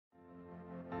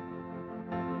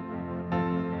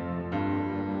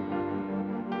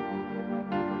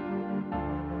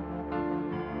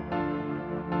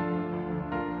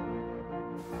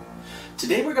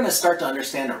Today we're going to start to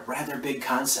understand a rather big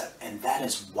concept, and that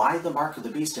is why the mark of the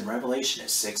beast in Revelation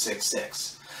is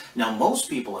 666. Now most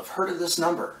people have heard of this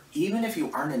number, even if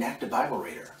you aren't an active Bible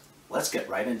reader. Let's get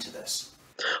right into this.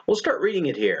 We'll start reading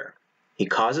it here. He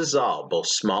causes all, both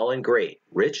small and great,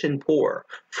 rich and poor,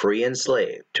 free and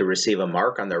slave, to receive a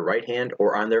mark on their right hand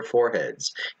or on their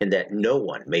foreheads, and that no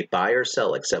one may buy or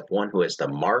sell except one who has the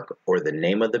mark or the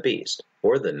name of the beast,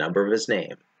 or the number of his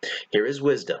name. Here is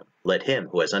wisdom. Let him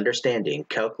who has understanding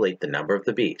calculate the number of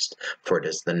the beast, for it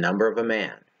is the number of a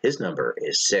man. His number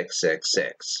is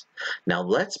 666. Now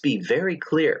let's be very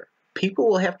clear. People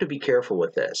will have to be careful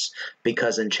with this,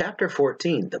 because in chapter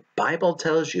 14, the Bible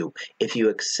tells you if you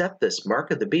accept this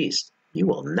mark of the beast, you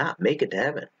will not make it to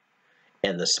heaven.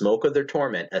 And the smoke of their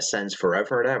torment ascends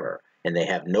forever and ever, and they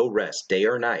have no rest day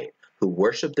or night, who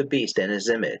worship the beast and his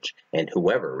image, and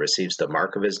whoever receives the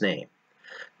mark of his name.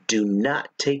 Do not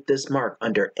take this mark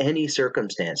under any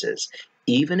circumstances,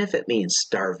 even if it means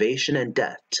starvation and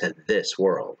death to this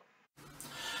world.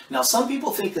 Now some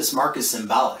people think this mark is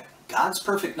symbolic. God's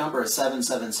perfect number is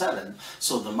 777,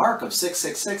 so the mark of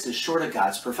 666 is short of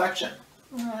God's perfection.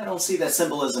 I don't see that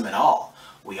symbolism at all.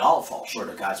 We all fall short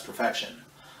of God's perfection.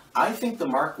 I think the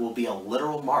mark will be a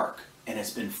literal mark and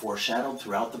has been foreshadowed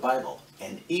throughout the Bible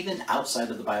and even outside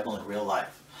of the Bible in real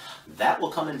life. That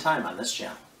will come in time on this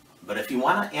channel. But if you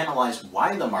want to analyze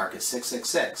why the mark is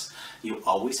 666, you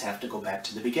always have to go back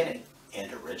to the beginning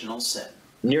and original sin.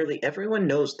 Nearly everyone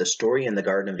knows the story in the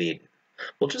Garden of Eden.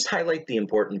 We'll just highlight the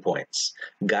important points.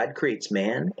 God creates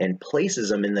man and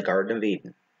places him in the Garden of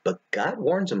Eden, but God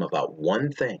warns him about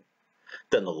one thing.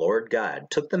 Then the Lord God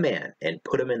took the man and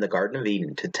put him in the Garden of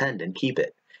Eden to tend and keep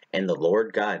it. And the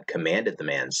Lord God commanded the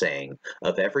man, saying,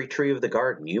 Of every tree of the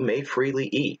garden you may freely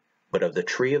eat, but of the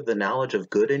tree of the knowledge of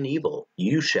good and evil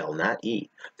you shall not eat,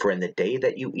 for in the day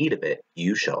that you eat of it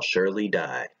you shall surely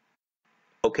die.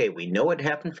 Okay, we know what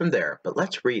happened from there, but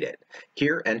let's read it.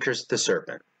 Here enters the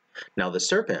serpent. Now the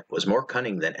serpent was more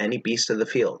cunning than any beast of the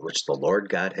field which the Lord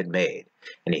God had made.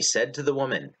 And he said to the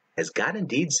woman, Has God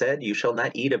indeed said, You shall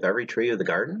not eat of every tree of the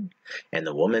garden? And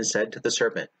the woman said to the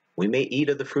serpent, We may eat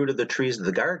of the fruit of the trees of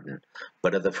the garden,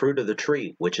 but of the fruit of the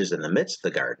tree which is in the midst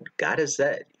of the garden, God has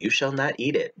said, You shall not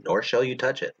eat it, nor shall you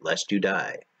touch it, lest you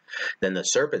die. Then the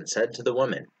serpent said to the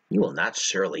woman, You will not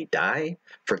surely die,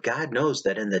 for God knows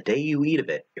that in the day you eat of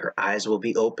it, your eyes will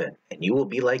be open, and you will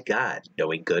be like God,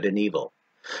 knowing good and evil.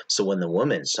 So when the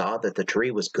woman saw that the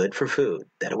tree was good for food,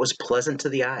 that it was pleasant to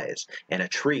the eyes, and a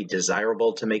tree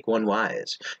desirable to make one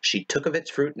wise, she took of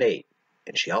its fruit and ate,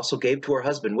 and she also gave to her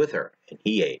husband with her, and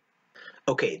he ate.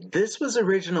 Okay, this was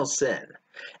original sin.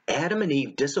 Adam and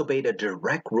Eve disobeyed a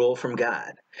direct rule from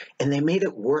God, and they made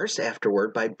it worse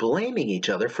afterward by blaming each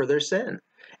other for their sin.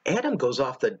 Adam goes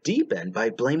off the deep end by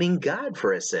blaming God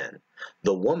for his sin.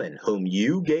 The woman whom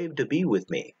you gave to be with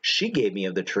me, she gave me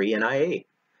of the tree and I ate.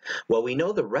 Well, we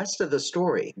know the rest of the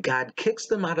story. God kicks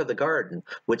them out of the garden,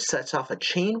 which sets off a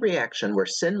chain reaction where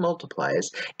sin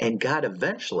multiplies, and God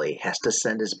eventually has to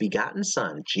send his begotten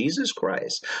Son, Jesus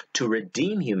Christ, to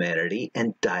redeem humanity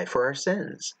and die for our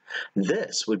sins.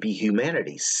 This would be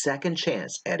humanity's second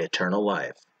chance at eternal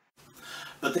life.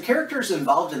 But the characters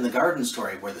involved in the garden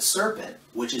story were the serpent,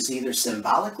 which is either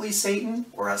symbolically Satan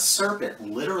or a serpent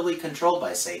literally controlled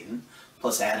by Satan,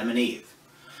 plus Adam and Eve.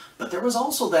 But there was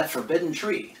also that forbidden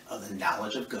tree of the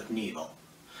knowledge of good and evil.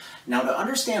 Now, to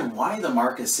understand why the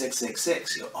mark is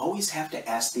 666, you always have to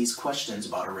ask these questions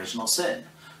about original sin.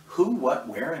 Who, what,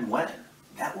 where, and when.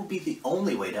 That will be the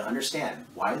only way to understand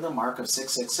why the mark of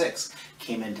 666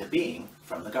 came into being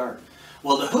from the garden.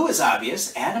 Well, the who is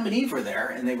obvious. Adam and Eve were there,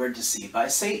 and they were deceived by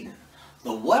Satan.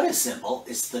 The what is simple.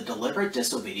 It's the deliberate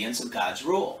disobedience of God's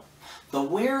rule. The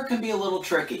where can be a little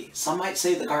tricky. Some might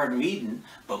say the Garden of Eden,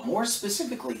 but more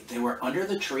specifically, they were under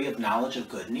the tree of knowledge of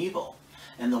good and evil.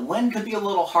 And the when could be a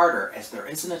little harder, as there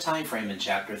isn't a time frame in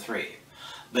chapter 3.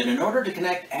 But in order to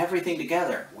connect everything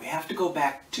together, we have to go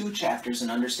back 2 chapters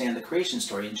and understand the creation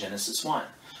story in Genesis 1.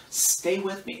 Stay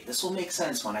with me. This will make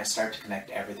sense when I start to connect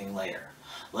everything later.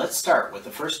 Let's start with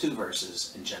the first 2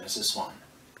 verses in Genesis 1.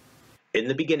 In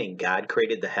the beginning, God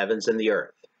created the heavens and the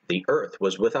earth. The earth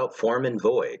was without form and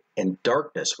void, and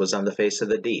darkness was on the face of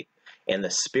the deep, and the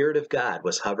Spirit of God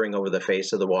was hovering over the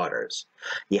face of the waters.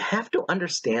 You have to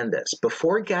understand this.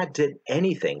 Before God did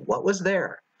anything, what was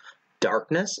there?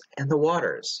 Darkness and the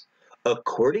waters.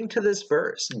 According to this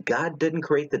verse, God didn't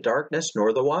create the darkness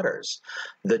nor the waters.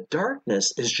 The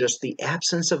darkness is just the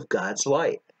absence of God's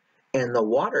light, and the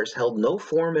waters held no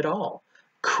form at all.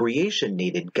 Creation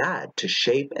needed God to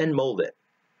shape and mold it.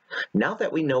 Now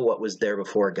that we know what was there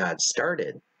before God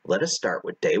started, let us start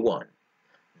with day 1.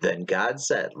 Then God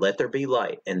said, "Let there be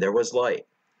light," and there was light.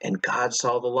 And God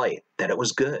saw the light, that it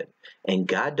was good. And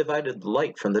God divided the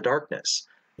light from the darkness.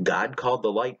 God called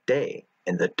the light day,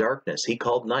 and the darkness he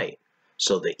called night.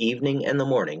 So the evening and the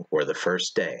morning were the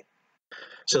first day.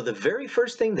 So the very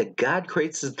first thing that God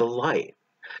creates is the light.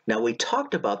 Now, we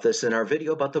talked about this in our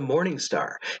video about the morning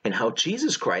star and how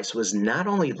Jesus Christ was not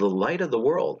only the light of the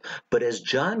world, but as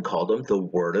John called him, the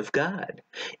Word of God.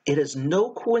 It is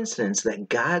no coincidence that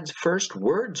God's first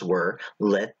words were,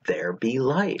 "Let there be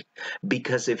light."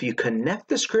 Because if you connect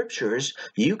the scriptures,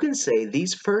 you can say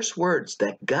these first words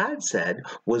that God said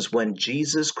was when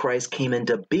Jesus Christ came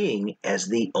into being as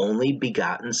the only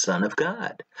begotten Son of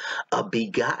God. A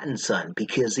begotten Son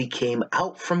because he came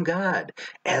out from God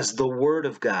as the Word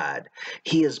of God.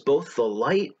 He is both the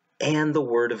light and the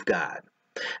Word of God.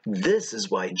 This is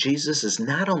why Jesus is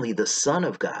not only the Son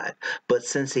of God, but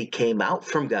since he came out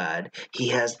from God, he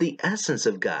has the essence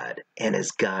of God and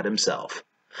is God himself.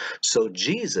 So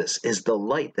Jesus is the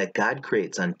light that God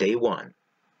creates on day one.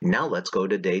 Now let's go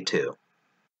to day two.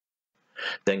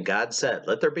 Then God said,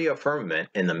 "Let there be a firmament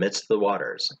in the midst of the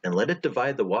waters, and let it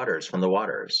divide the waters from the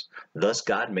waters." Thus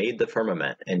God made the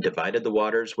firmament, and divided the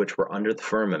waters which were under the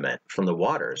firmament from the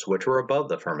waters which were above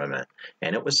the firmament.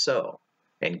 And it was so.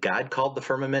 And God called the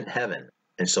firmament heaven.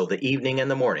 And so the evening and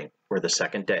the morning were the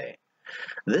second day.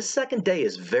 This second day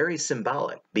is very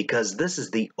symbolic because this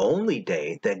is the only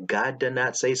day that God did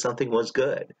not say something was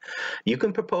good. You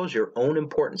can propose your own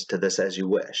importance to this as you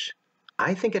wish.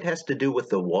 I think it has to do with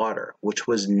the water, which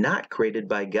was not created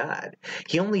by God.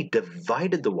 He only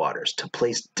divided the waters to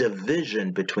place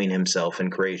division between himself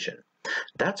and creation.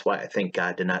 That's why I think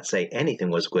God did not say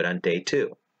anything was good on day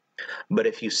two. But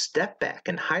if you step back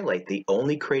and highlight the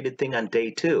only created thing on day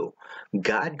two,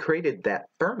 God created that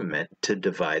firmament to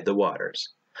divide the waters.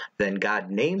 Then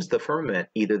God names the firmament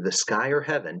either the sky or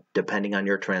heaven, depending on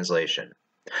your translation.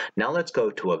 Now let's go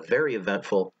to a very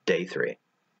eventful day three.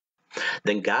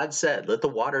 Then God said, "Let the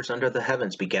waters under the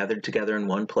heavens be gathered together in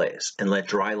one place, and let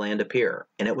dry land appear."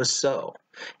 And it was so.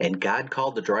 And God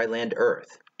called the dry land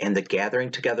earth, and the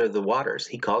gathering together of the waters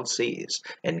he called seas.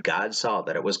 And God saw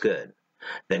that it was good.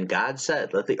 Then God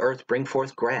said, "Let the earth bring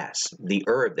forth grass, the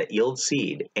herb that yields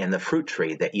seed, and the fruit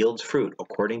tree that yields fruit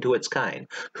according to its kind,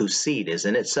 whose seed is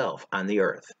in itself on the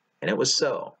earth." And it was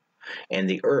so. And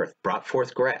the earth brought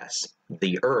forth grass,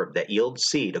 the herb that yields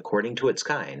seed according to its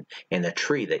kind, and the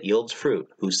tree that yields fruit,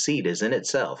 whose seed is in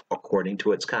itself according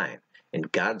to its kind.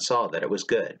 And God saw that it was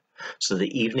good. So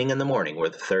the evening and the morning were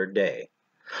the third day.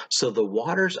 So the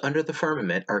waters under the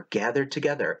firmament are gathered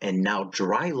together, and now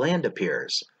dry land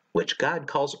appears, which God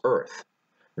calls earth.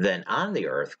 Then on the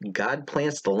earth, God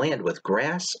plants the land with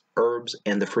grass, herbs,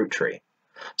 and the fruit tree.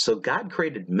 So God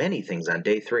created many things on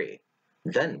day three.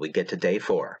 Then we get to day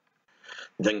four.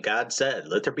 Then God said,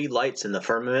 "Let there be lights in the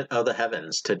firmament of the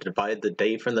heavens to divide the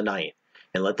day from the night,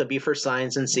 and let them be for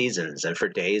signs and seasons, and for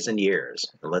days and years.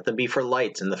 And let them be for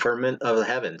lights in the firmament of the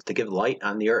heavens to give light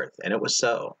on the earth." And it was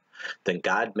so. Then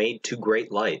God made two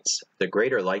great lights, the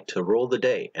greater light to rule the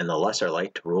day, and the lesser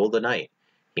light to rule the night.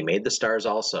 He made the stars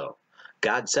also.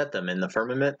 God set them in the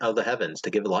firmament of the heavens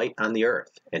to give light on the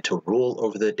earth, and to rule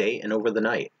over the day and over the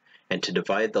night, and to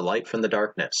divide the light from the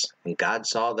darkness. And God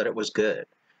saw that it was good.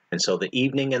 And so the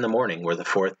evening and the morning were the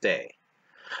fourth day.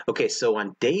 Okay, so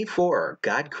on day four,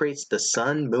 God creates the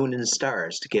sun, moon, and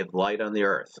stars to give light on the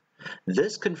earth.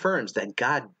 This confirms that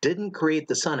God didn't create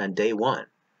the sun on day one.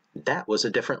 That was a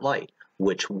different light,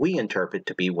 which we interpret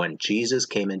to be when Jesus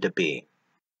came into being.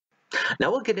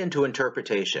 Now we'll get into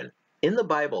interpretation. In the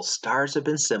Bible, stars have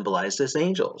been symbolized as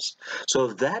angels. So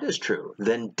if that is true,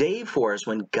 then day four is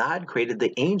when God created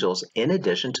the angels in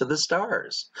addition to the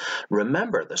stars.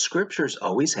 Remember, the scriptures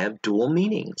always have dual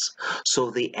meanings.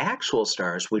 So the actual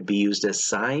stars would be used as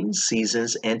signs,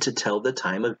 seasons, and to tell the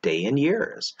time of day and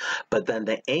years. But then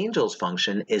the angels'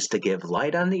 function is to give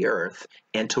light on the earth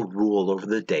and to rule over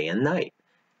the day and night.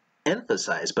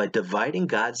 Emphasized by dividing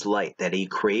God's light that he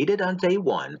created on day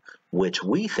one, which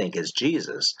we think is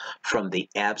Jesus, from the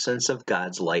absence of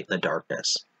God's light in the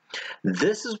darkness.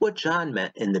 This is what John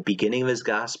meant in the beginning of his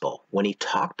gospel when he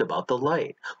talked about the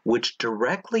light, which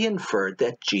directly inferred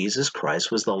that Jesus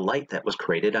Christ was the light that was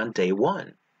created on day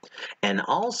one. And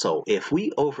also, if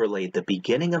we overlaid the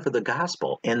beginning of the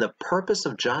gospel and the purpose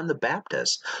of John the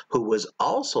Baptist, who was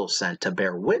also sent to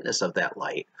bear witness of that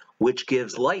light, which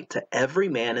gives light to every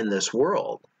man in this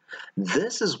world,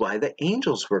 this is why the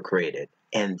angels were created.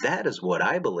 And that is what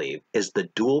I believe is the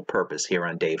dual purpose here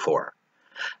on day four.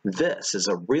 This is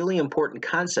a really important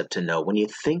concept to know when you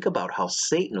think about how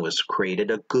Satan was created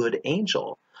a good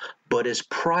angel, but his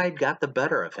pride got the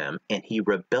better of him and he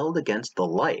rebelled against the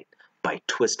light, by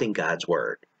twisting God's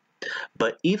word.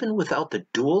 But even without the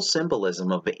dual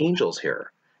symbolism of the angels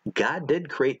here, God did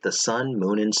create the sun,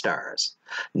 moon, and stars.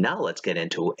 Now let's get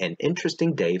into an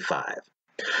interesting day 5.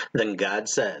 Then God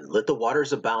said, "Let the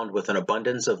waters abound with an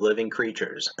abundance of living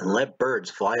creatures, and let birds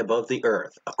fly above the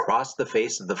earth, across the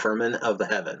face of the firmament of the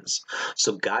heavens."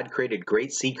 So God created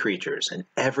great sea creatures, and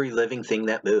every living thing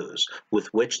that moves, with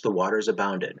which the waters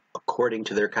abounded, according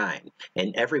to their kind,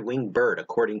 and every winged bird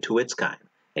according to its kind.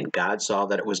 And God saw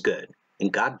that it was good.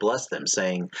 And God blessed them,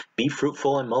 saying, "Be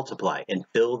fruitful and multiply, and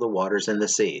fill the waters and the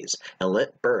seas, and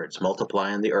let birds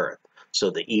multiply on the earth." So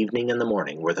the evening and the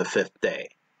morning were the 5th day.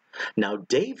 Now,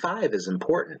 day 5 is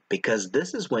important because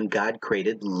this is when God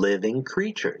created living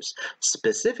creatures,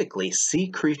 specifically sea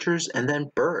creatures and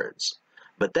then birds.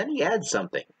 But then he adds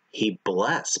something. He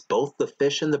blessed both the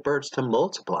fish and the birds to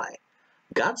multiply.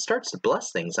 God starts to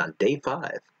bless things on day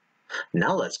 5.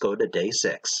 Now let's go to day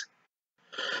 6.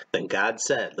 Then God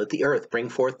said, "Let the earth bring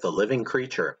forth the living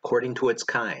creature according to its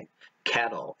kind,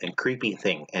 cattle and creeping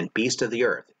thing and beast of the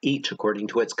earth, each according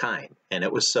to its kind." And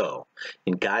it was so.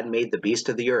 And God made the beast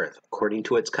of the earth according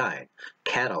to its kind,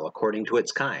 cattle according to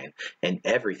its kind, and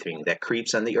everything that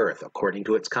creeps on the earth according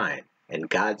to its kind. And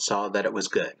God saw that it was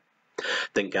good.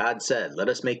 Then God said, "Let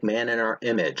us make man in our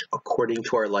image, according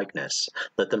to our likeness.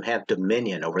 Let them have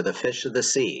dominion over the fish of the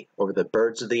sea, over the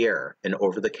birds of the air, and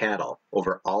over the cattle,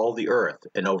 over all the earth,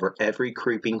 and over every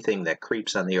creeping thing that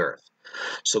creeps on the earth."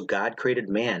 So God created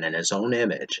man in his own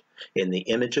image. In the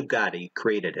image of God he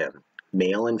created him.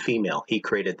 Male and female he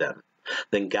created them.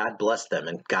 Then God blessed them,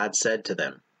 and God said to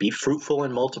them, "Be fruitful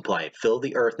and multiply, fill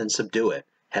the earth and subdue it.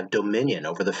 Have dominion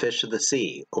over the fish of the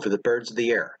sea, over the birds of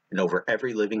the air, and over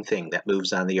every living thing that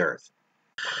moves on the earth."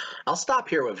 I'll stop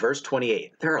here with verse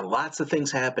 28. There are lots of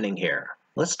things happening here.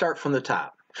 Let's start from the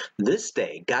top. This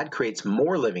day, God creates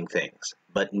more living things,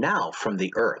 but now from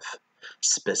the earth,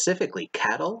 specifically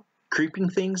cattle, creeping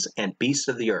things, and beasts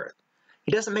of the earth.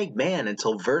 He doesn't make man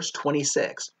until verse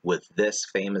 26 with this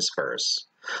famous verse,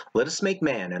 "Let us make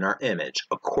man in our image,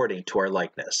 according to our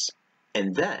likeness."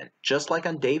 And then, just like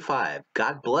on day 5,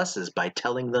 God blesses by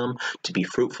telling them to be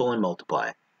fruitful and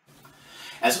multiply.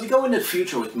 As we go into the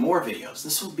future with more videos,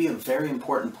 this will be a very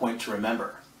important point to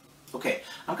remember. Okay,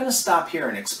 I'm going to stop here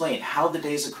and explain how the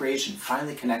days of creation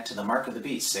finally connect to the mark of the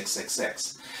beast,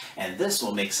 666. And this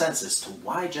will make sense as to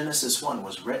why Genesis 1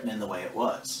 was written in the way it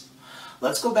was.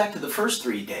 Let's go back to the first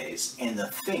 3 days and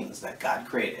the things that God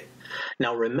created.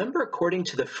 Now remember, according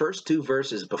to the first 2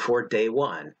 verses before day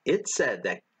 1, it said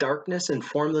that darkness and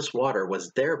formless water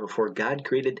was there before God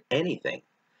created anything.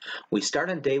 We start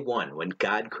on day 1 when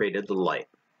God created the light.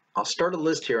 I'll start a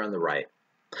list here on the right.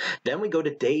 Then we go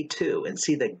to day 2 and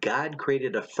see that God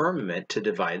created a firmament to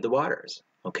divide the waters.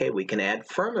 Okay, we can add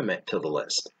firmament to the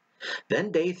list.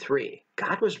 Then day 3,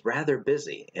 God was rather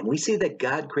busy, and we see that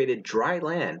God created dry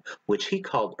land, which he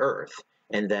called earth.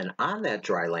 And then on that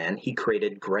dry land, he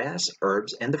created grass,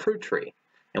 herbs, and the fruit tree.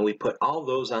 And we put all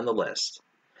those on the list.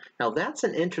 Now that's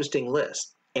an interesting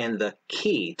list and the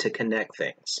key to connect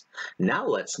things. Now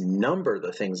let's number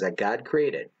the things that God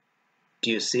created.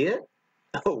 Do you see it?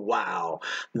 Oh, wow.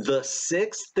 The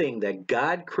 6th thing that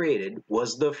God created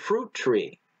was the fruit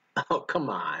tree. Oh, come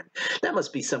on. That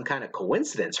must be some kind of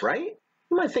coincidence, right?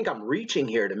 You might think I'm reaching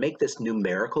here to make this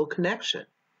numerical connection.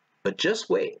 But just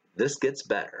wait, this gets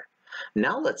better.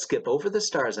 Now let's skip over the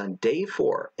stars on day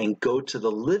 4 and go to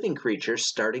the living creatures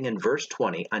starting in verse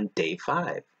 20 on day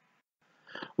 5.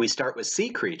 We start with sea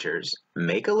creatures,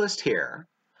 make a list here,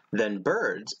 then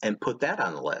birds, and put that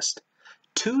on the list.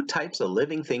 2 types of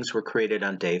living things were created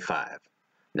on day 5.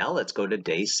 Now let's go to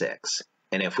day 6.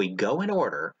 And if we go in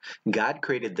order, God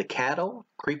created the cattle,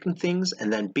 creeping things,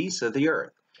 and then beasts of the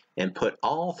earth, and put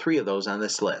all 3 of those on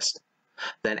this list.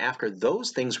 Then after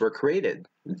those things were created,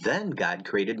 then God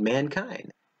created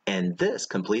mankind, and this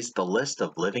completes the list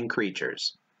of living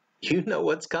creatures. You know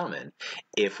what's coming.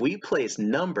 If we place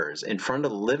numbers in front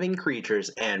of living creatures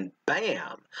and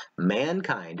bam,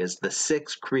 mankind is the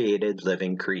 6th created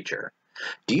living creature.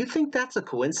 Do you think that's a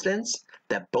coincidence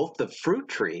that both the fruit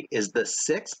tree is the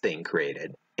 6th thing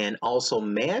created and also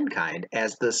mankind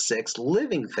as the 6th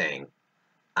living thing?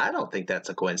 I don't think that's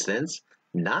a coincidence.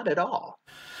 Not at all.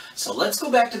 So let's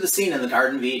go back to the scene in the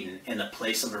Garden of Eden in the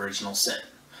place of original sin.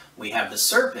 We have the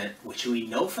serpent, which we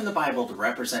know from the Bible to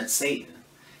represent Satan.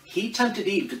 He tempted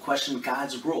Eve to question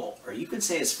God's rule, or you could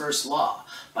say his first law,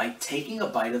 by taking a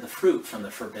bite of the fruit from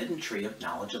the forbidden tree of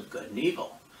knowledge of good and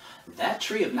evil. That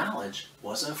tree of knowledge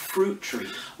was a fruit tree.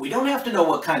 We don't have to know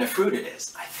what kind of fruit it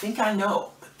is. I think I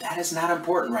know, but that is not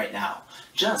important right now.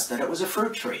 Just that it was a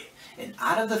fruit tree. And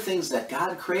out of the things that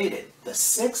God created, the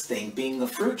sixth thing, being the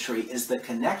fruit tree, is the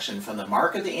connection from the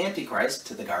mark of the Antichrist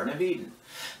to the Garden of Eden.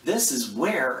 This is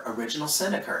where original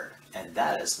sin occurred, and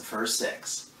that is the first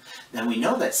six. Then we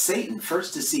know that Satan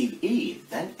first deceived Eve,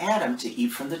 then Adam, to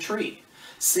eat from the tree.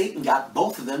 Satan got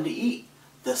both of them to eat.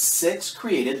 The sixth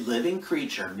created living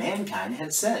creature, mankind,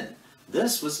 had sinned.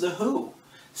 This was the who.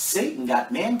 Satan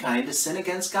got mankind to sin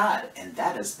against God, and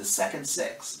that is the second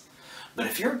six. But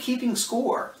if you're keeping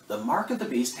score, the mark of the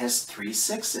beast has 3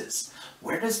 sixes.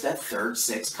 Where does that third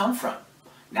six come from?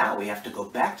 Now we have to go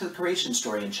back to the creation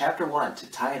story in chapter 1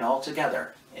 to tie it all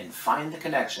together and find the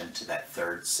connection to that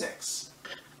third six.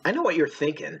 I know what you're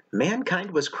thinking.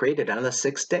 Mankind was created on the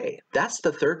 6th day. That's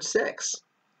the third six.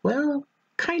 Well,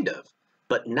 kind of,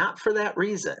 but not for that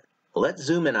reason. Let's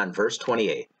zoom in on verse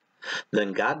 28.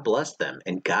 Then God blessed them,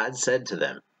 and God said to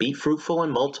them, Be fruitful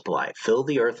and multiply, fill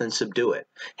the earth and subdue it.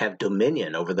 Have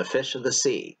dominion over the fish of the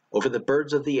sea, over the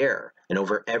birds of the air, and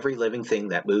over every living thing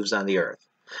that moves on the earth.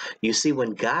 You see,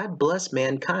 when God blessed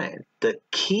mankind, the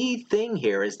key thing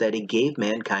here is that he gave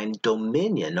mankind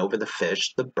dominion over the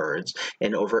fish, the birds,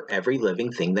 and over every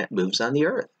living thing that moves on the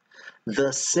earth. The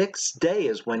 6th day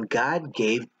is when God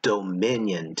gave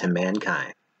dominion to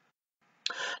mankind.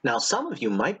 Now, some of you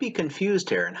might be confused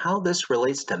here in how this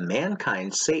relates to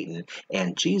mankind, Satan,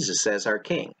 and Jesus as our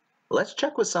king. Let's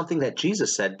check with something that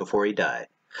Jesus said before he died.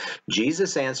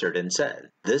 Jesus answered and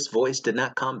said, This voice did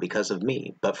not come because of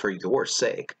me, but for your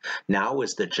sake. Now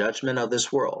is the judgment of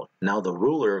this world. Now the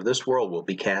ruler of this world will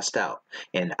be cast out.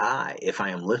 And I, if I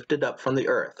am lifted up from the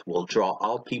earth, will draw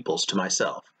all peoples to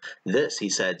myself. This he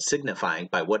said, signifying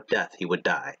by what death he would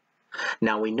die.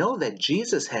 Now we know that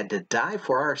Jesus had to die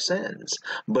for our sins,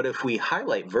 but if we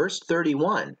highlight verse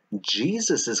 31,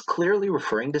 Jesus is clearly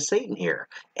referring to Satan here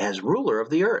as ruler of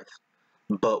the earth.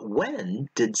 But when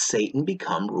did Satan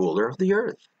become ruler of the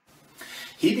earth?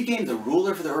 He became the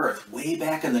ruler of the earth way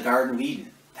back in the Garden of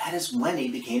Eden. That is when he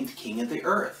became the king of the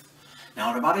earth.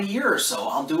 Now in about a year or so,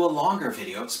 I'll do a longer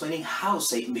video explaining how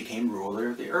Satan became ruler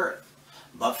of the earth.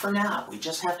 But for now, we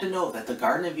just have to know that the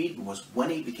Garden of Eden was when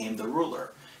he became the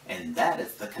ruler. And that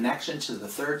is the connection to the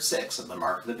third six of the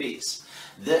mark of the beast.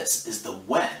 This is the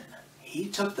when. He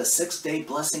took the 6th-day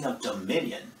blessing of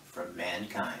dominion from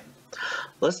mankind.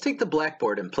 Let's take the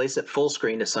blackboard and place it full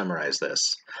screen to summarize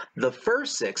this. The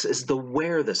first six is the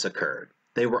where this occurred.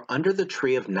 They were under the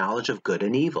tree of knowledge of good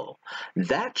and evil.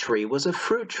 That tree was a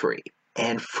fruit tree,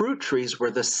 and fruit trees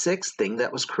were the 6th thing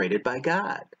that was created by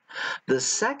God. The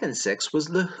second six was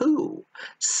the who.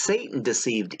 Satan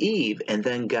deceived Eve and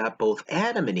then got both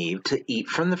Adam and Eve to eat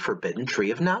from the forbidden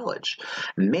tree of knowledge.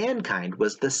 Mankind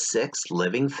was the 6th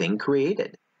living thing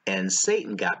created, and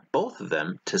Satan got both of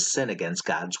them to sin against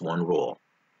God's one rule.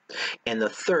 And the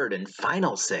third and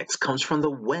final six comes from the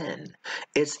when.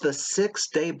 It's the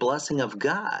 6th-day blessing of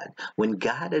God, when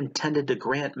God intended to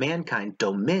grant mankind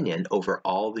dominion over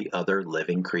all the other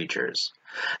living creatures.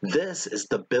 This is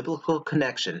the biblical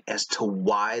connection as to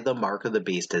why the mark of the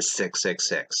beast is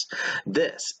 666.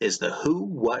 This is the who,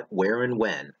 what, where, and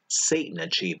when Satan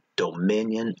achieved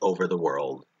dominion over the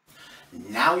world.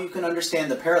 Now you can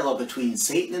understand the parallel between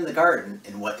Satan in the garden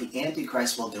and what the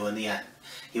Antichrist will do in the end.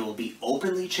 He will be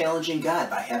openly challenging God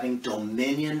by having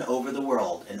dominion over the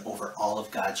world and over all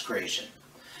of God's creation.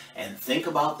 And think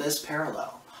about this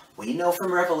parallel. We know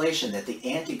from Revelation that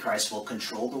the Antichrist will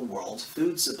control the world's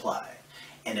food supply.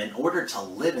 And in order to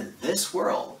live in this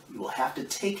world, you will have to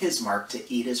take his mark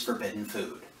to eat his forbidden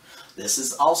food. This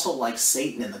is also like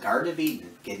Satan in the Garden of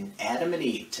Eden, getting Adam and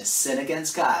Eve to sin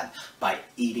against God by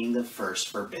eating the first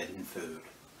forbidden food.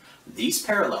 These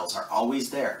parallels are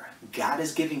always there. God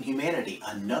is giving humanity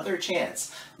another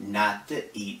chance not to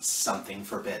eat something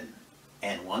forbidden.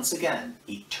 And once again,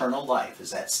 eternal life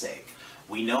is at stake.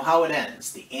 We know how it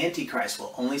ends. The Antichrist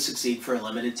will only succeed for a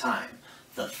limited time.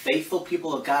 The faithful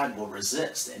people of God will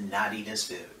resist and not eat his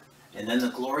food. And then the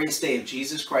glorious day of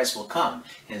Jesus Christ will come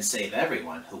and save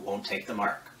everyone who won't take the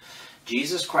mark.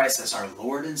 Jesus Christ as our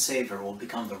Lord and Savior will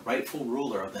become the rightful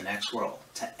ruler of the next world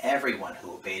to everyone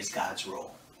who obeys God's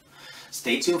rule.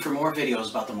 Stay tuned for more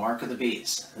videos about the mark of the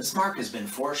beast. This mark has been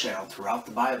foreshadowed throughout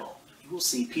the Bible. You will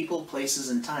see people, places,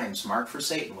 and times marked for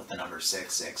Satan with the number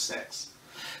 666.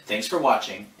 Thanks for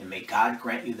watching, and may God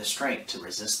grant you the strength to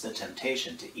resist the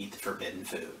temptation to eat the forbidden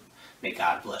food. May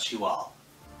God bless you all.